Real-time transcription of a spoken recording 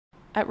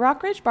At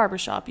Rockridge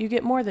Barbershop, you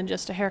get more than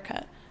just a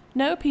haircut.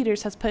 Noah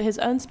Peters has put his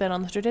own spin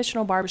on the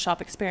traditional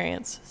barbershop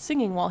experience,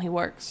 singing while he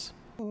works.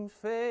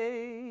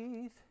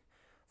 Faith,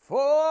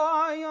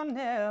 for you're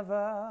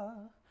never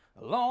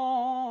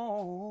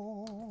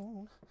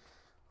alone.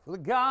 For the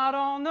God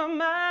on the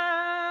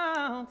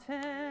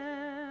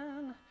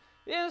mountain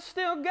is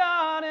still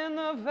God in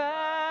the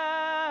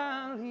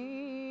valley.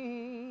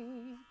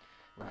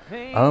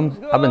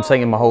 I've been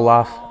singing my whole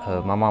life.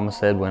 My mama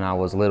said when I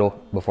was little,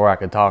 before I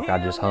could talk,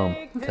 I'd just hum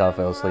until I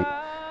fell asleep.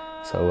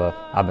 So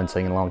I've been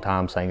singing a long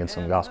time, sang in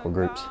some gospel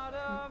groups,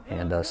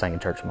 and sang in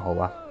church my whole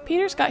life.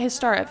 Peters got his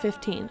start at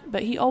 15,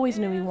 but he always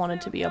knew he wanted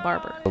to be a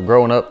barber.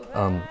 Growing up,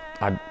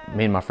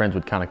 me and my friends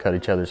would kind of cut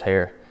each other's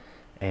hair,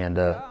 and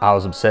I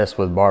was obsessed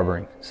with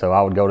barbering. So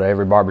I would go to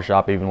every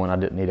barbershop, even when I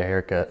didn't need a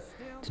haircut,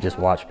 to just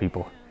watch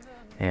people.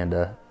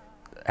 And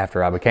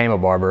after I became a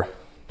barber,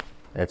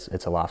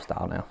 it's a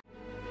lifestyle now.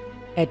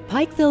 At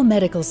Pikeville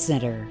Medical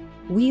Center,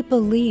 we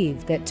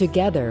believe that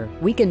together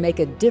we can make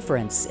a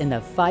difference in the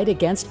fight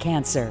against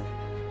cancer.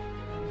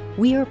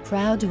 We are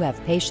proud to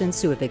have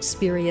patients who have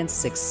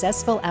experienced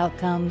successful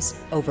outcomes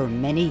over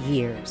many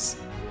years.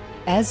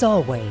 As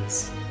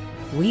always,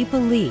 we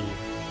believe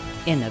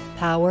in the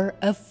power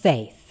of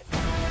faith.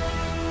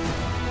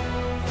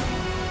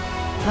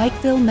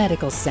 Pikeville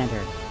Medical Center,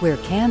 where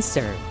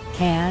cancer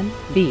can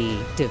be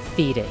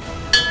defeated.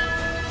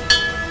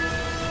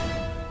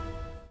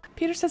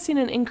 Peters has seen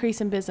an increase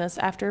in business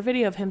after a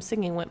video of him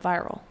singing went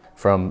viral.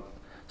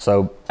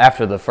 So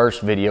after the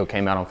first video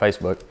came out on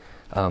Facebook,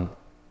 I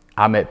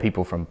met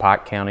people from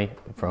Pike County,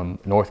 from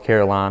North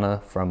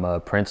Carolina,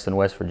 from Princeton,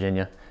 West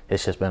Virginia.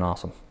 It's just been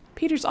awesome.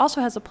 Peters also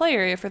has a play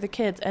area for the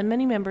kids, and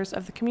many members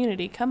of the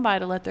community come by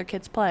to let their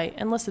kids play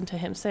and listen to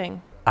him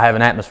sing. I have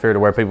an atmosphere to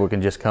where people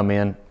can just come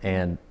in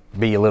and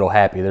be a little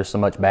happy. There's so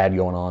much bad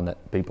going on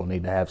that people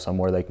need to have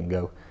somewhere they can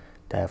go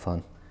to have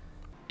fun.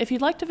 If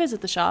you'd like to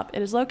visit the shop,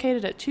 it is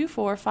located at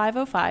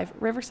 24505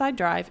 Riverside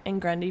Drive in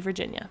Grundy,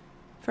 Virginia.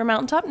 For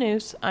Mountaintop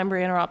News, I'm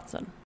Brianna Robinson.